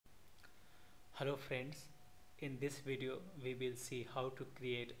Hello friends, in this video we will see how to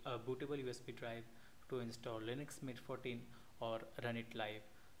create a bootable USB drive to install Linux Mint 14 or run it live.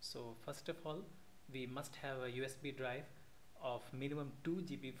 So first of all, we must have a USB drive of minimum 2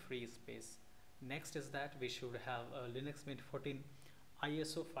 GB free space. Next is that we should have a Linux Mint 14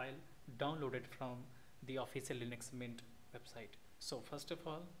 ISO file downloaded from the official Linux Mint website. So first of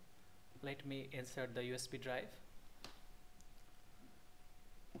all, let me insert the USB drive.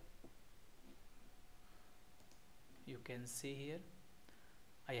 You can see here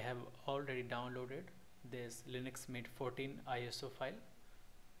I have already downloaded this Linux Mint 14 ISO file.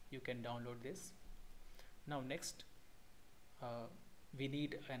 You can download this. Now next we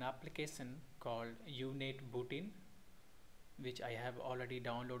need an application called UNetbootin, which I have already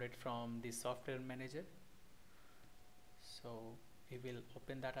downloaded from the software manager. So we will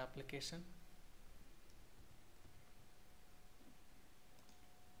open that application.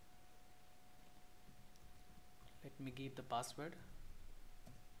 Let me give the password.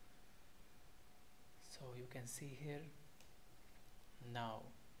 So you can see here. Now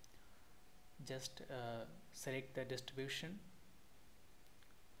just select the distribution,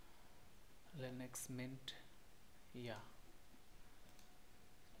 Linux Mint. Yeah,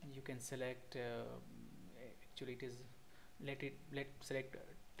 you can select actually it is let select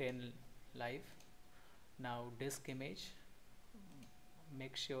 10 live. Now disk image,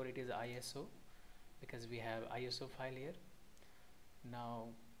 make sure it is ISO because we have ISO file here. Now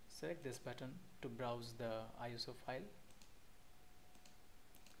select this button to browse the ISO file.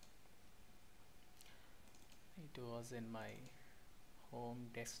 It was in my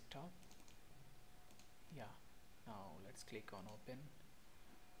home desktop. Yeah, now let's click on open.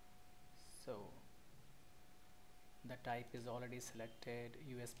 So the type is already selected,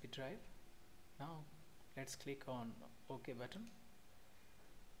 USB drive. Now let's click on OK button.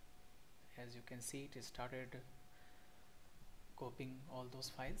 As you can see, it started copying all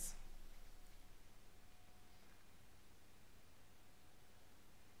those files.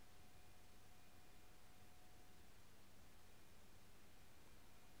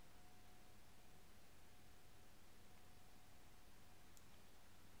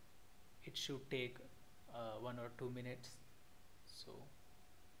 It should take 1 or 2 minutes, so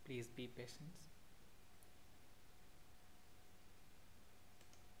please be patient.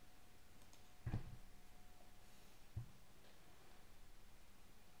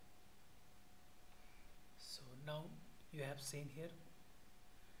 So now you have seen here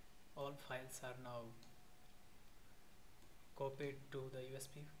all files are now copied to the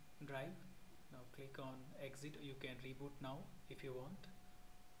USB drive. Now click on exit. You can reboot now if you want.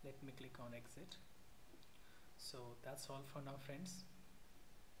 Let me click on exit. So that's all for now, friends.